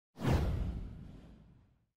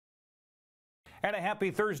And a happy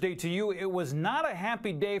Thursday to you. It was not a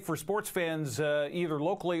happy day for sports fans either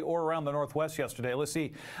locally or around the Northwest yesterday. Let's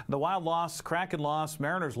see. The Wild loss, Kraken loss,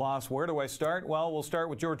 Mariners loss. Where do I start? Well, we'll start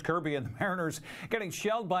with George Kirby and the Mariners getting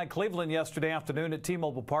shelled by Cleveland yesterday afternoon at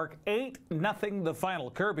T-Mobile Park. 8-0 the final.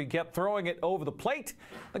 Kirby kept throwing it over the plate.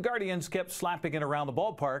 The Guardians kept slapping it around the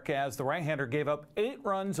ballpark as the right-hander gave up 8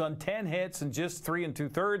 runs on 10 hits in just 3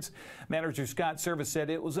 2/3. Manager Scott Service said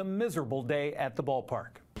it was a miserable day at the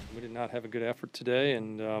ballpark. We did not have a good effort today,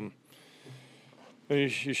 and you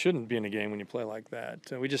shouldn't be in a game when you play like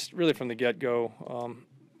that. We just really from the get-go,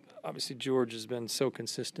 obviously George has been so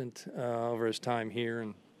consistent over his time here,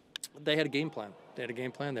 and they had a game plan. They had a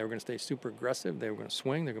game plan. They were going to stay super aggressive. They were going to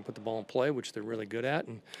swing. They were going to put the ball in play, which they're really good at,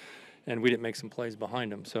 and we didn't make some plays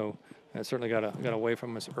behind them. So that certainly got away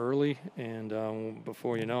from us early, and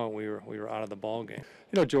before you know it, we were out of the ball game.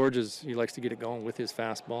 You know, George he likes to get it going with his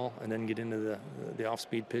fastball and then get into the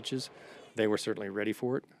off-speed pitches. They were certainly ready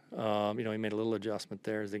for it. You know, he made a little adjustment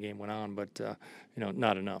there as the game went on, but you know,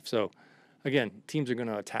 not enough. So again, teams are going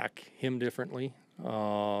to attack him differently. You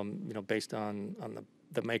know, based on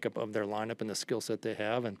the makeup of their lineup and the skill set they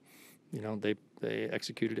have, and you know, they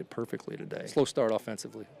executed it perfectly today. Slow start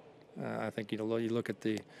offensively. I think, you know, you look at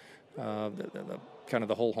the kind of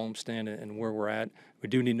the whole homestand and where we're at. We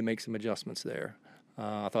do need to make some adjustments there.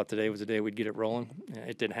 I thought today was the day we'd get it rolling.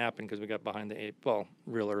 It didn't happen because we got behind the 8 ball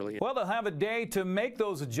real early. Well, they'll have a day to make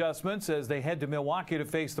those adjustments as they head to Milwaukee to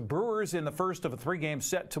face the Brewers in the first of a 3-game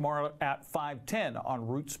set tomorrow at 5:10 on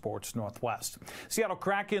Root Sports Northwest. Seattle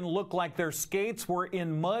Kraken looked like their skates were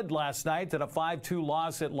in mud last night at a 5-2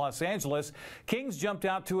 loss at Los Angeles. Kings jumped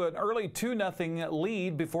out to an early 2-0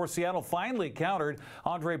 lead before Seattle finally countered.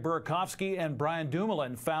 Andre Burakovsky and Brian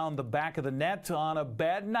Dumoulin found the back of the net on a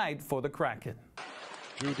bad night for the Kraken.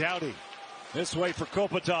 Drew Doughty this way for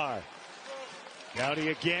Kopitar. Doughty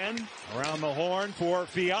again around the horn for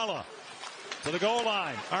Fiala. To the goal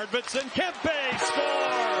line. Arvidsson. Kempe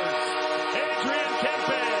scores! Adrian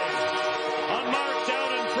Kempe unmarked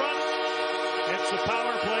out in front. It's a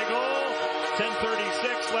power play goal.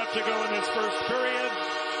 10:36 left to go in this first period.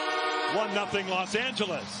 1-0 Los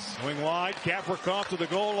Angeles. Going wide, Kaprizov to the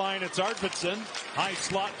goal line. It's Arvidsson. High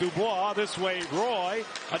slot Dubois. This way Roy.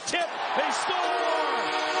 A tip. They score!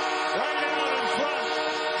 Right out in front.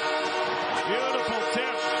 Beautiful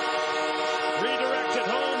tip. Redirected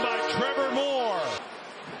home by Trevor Moore.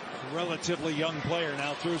 A relatively young player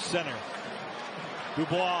now through center.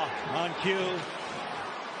 Dubois on cue.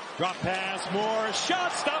 Drop pass. Moore.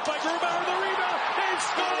 Shot stopped by Grubauer. The rebound. They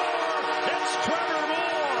score! It's Trevor Moore.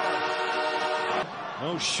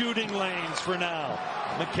 No shooting lanes for now.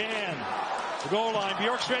 McCann. The goal line.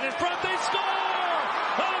 Bjorkstrand in front. They score!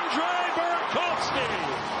 Andre Burakovsky.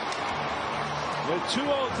 With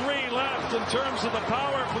 2:03 left in terms of the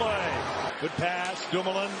power play. Good pass.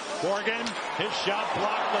 Dumoulin. Morgan. His shot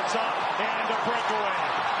blocked. Let's up. And a breakaway.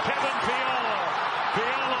 Kevin Fiala.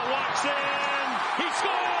 Fiala walks in. He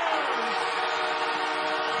scores!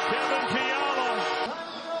 Kevin Fiala.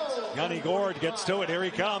 Yanni Gord gets to it. Here he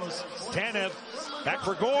comes. Tanev. Back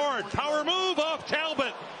for Gord. Power move off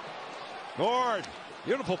Talbot. Gord.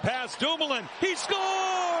 Beautiful pass. Dumoulin. He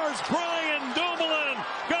scores! Brian Dumoulin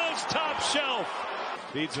goes top shelf.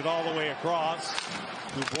 Feeds it all the way across.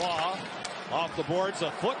 Dubois off the boards.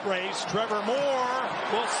 A foot race. Trevor Moore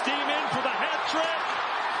will steam in for the hat trick.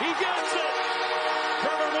 He gets it.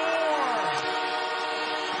 Trevor Moore.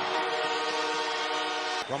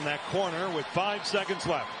 From that corner with 5 seconds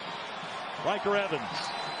left. Riker Evans.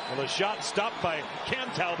 Well, a shot stopped by Cam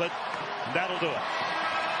Talbot. And that'll do it.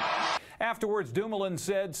 Afterwards, Dumoulin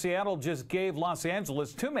said Seattle just gave Los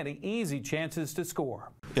Angeles too many easy chances to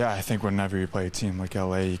score. Yeah, I think whenever you play a team like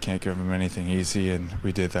LA, you can't give them anything easy, and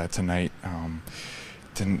we did that tonight.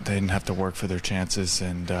 They didn't have to work for their chances,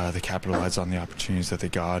 and they capitalized on the opportunities that they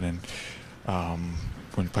got. And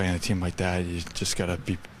when playing a team like that, you just got to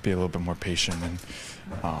be a little bit more patient, and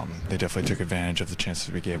they definitely took advantage of the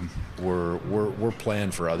chances we gave them. We're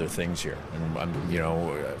playing for other things here, and I'm, you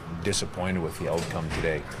know, disappointed with the outcome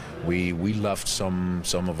today. We left some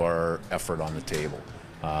of our effort on the table,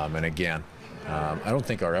 and again, I don't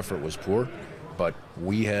think our effort was poor, but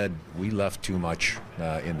we left too much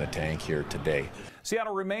in the tank here today.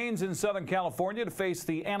 Seattle remains in Southern California to face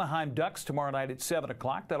the Anaheim Ducks tomorrow night at 7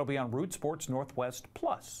 o'clock. That'll be on Root Sports Northwest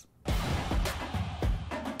Plus.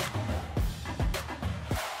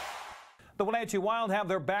 The Wenatchee Wild have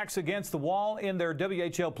their backs against the wall in their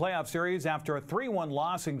WHL playoff series after a 3-1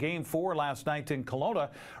 loss in Game 4 last night in Kelowna.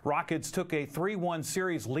 Rockets took a 3-1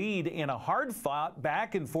 series lead in a hard-fought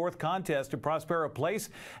back-and-forth contest at Prospero Place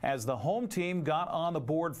as the home team got on the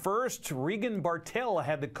board first. Regan Bartel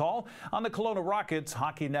had the call on the Kelowna Rockets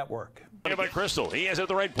Hockey Network. By Crystal, he has at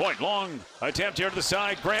the right point. Long attempt here to the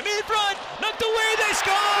side. Graham in front, knocked away. They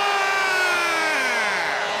score!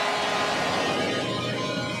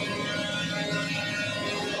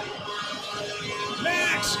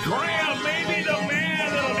 Max Graham may be the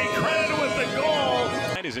man that'll be credited with the goal.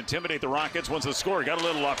 That is intimidate the Rockets once the score got a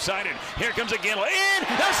little offsided. Here comes again. In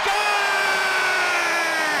the score!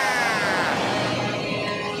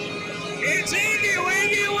 It's Iggy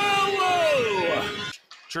Wiggy Woo Woo!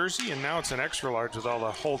 Jersey, and now it's an extra large with all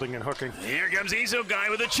the holding and hooking. Here comes Iso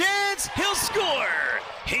Guy with a chance. He'll score.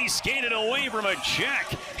 He skated away from a check.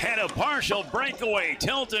 Had a partial breakaway.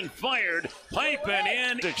 Tilton fired. Piping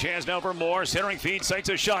in. The chance now for Moore. Centering feed. Sights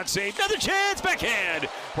a shot. Saved. Another chance. Backhand.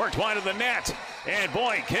 Worked wide of the net. And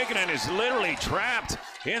boy, Kikkonen is literally trapped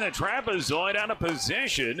in a trapezoid out of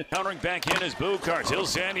position. Countering back in is Bukarts. He'll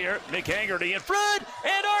send here. McHaggerty in front.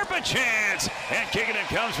 And Arpa chance. And Kikkonen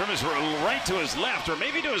comes from his right to his left, or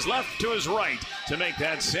maybe to his left to his right to make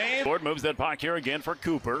that save. Ford moves that puck here again for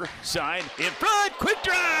Cooper. Side in front. Quick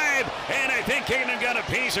drive. And I think Kikkonen got a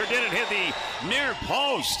piece, or did it hit the near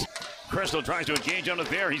post. Crystal tries to engage on it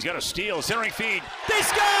there. He's got a steal. Centering feed. They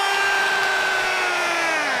score!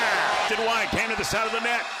 Wide, came to the side of the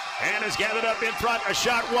net and is gathered up in front. A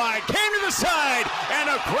shot wide, came to the side, and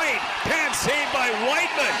a great pan save by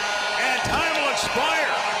Whiteman. And time will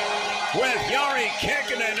expire with Jari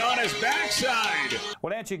Kikkonen on his backside.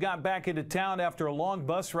 Wenatchee got back into town after a long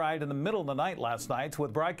bus ride in the middle of the night last night,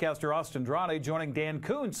 with broadcaster Austin Andrade joining Dan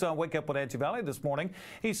Kuntz on Wake Up Wenatchee Valley this morning.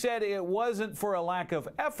 He said it wasn't for a lack of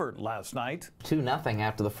effort last night. 2-0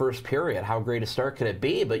 after the first period. How great a start could it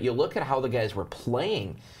be? But you look at how the guys were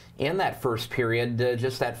playing in that first period,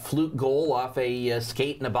 just that fluke goal off a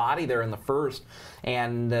skate in the body there in the first,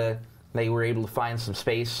 and they were able to find some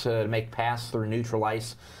space to make pass through neutral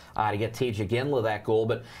ice to get TJ Ginla that goal.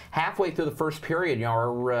 But halfway through the first period, you know,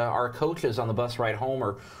 our coaches on the bus ride home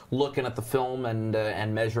are looking at the film and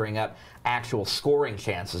measuring up actual scoring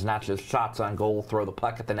chances, not just shots on goal, throw the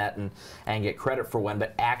puck at the net and get credit for one,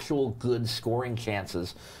 but actual good scoring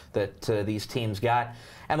chances that these teams got.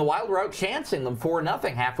 And the Wild were out chancing them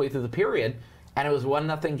 4-0 halfway through the period, and it was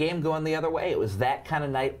 1-0 game going the other way. It was that kind of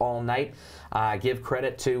night all night. Give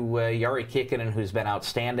credit to Jari Kikkonen, who's been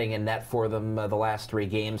outstanding in net for them the last 3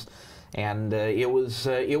 games. And it was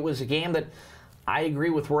a game that I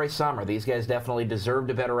agree with Roy Sommer. These guys definitely deserved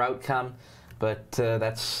a better outcome, but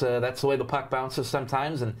that's the way the puck bounces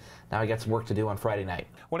sometimes, and now I got some work to do on Friday night.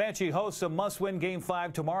 Wenatchee hosts a must-win Game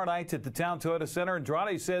 5 tomorrow night at the Town Toyota Center.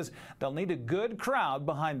 Andrade says they'll need a good crowd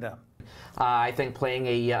behind them. I think playing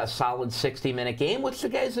a solid 60-minute game, which the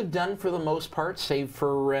guys have done for the most part, save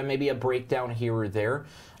for maybe a breakdown here or there.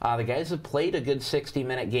 The guys have played a good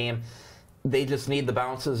 60-minute game. They just need the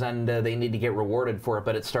bounces, and they need to get rewarded for it,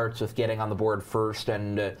 but it starts with getting on the board first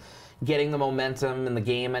and getting the momentum in the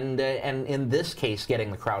game, and in this case, getting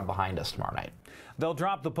the crowd behind us tomorrow night. They'll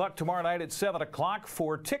drop the puck tomorrow night at 7 o'clock.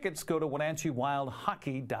 For tickets, go to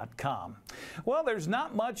WenatcheeWildHockey.com. Well, there's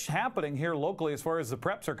not much happening here locally as far as the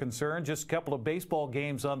Preps are concerned. Just a couple of baseball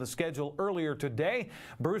games on the schedule earlier today.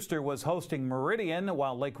 Brewster was hosting Meridian,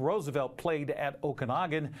 while Lake Roosevelt played at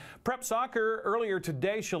Okanagan. Prep soccer earlier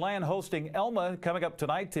today, Chelan hosting Elma. Coming up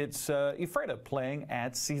tonight, it's Ephrata playing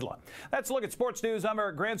at Sela. That's a look at sports news. I'm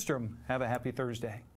Eric Granstrom. Have a happy Thursday.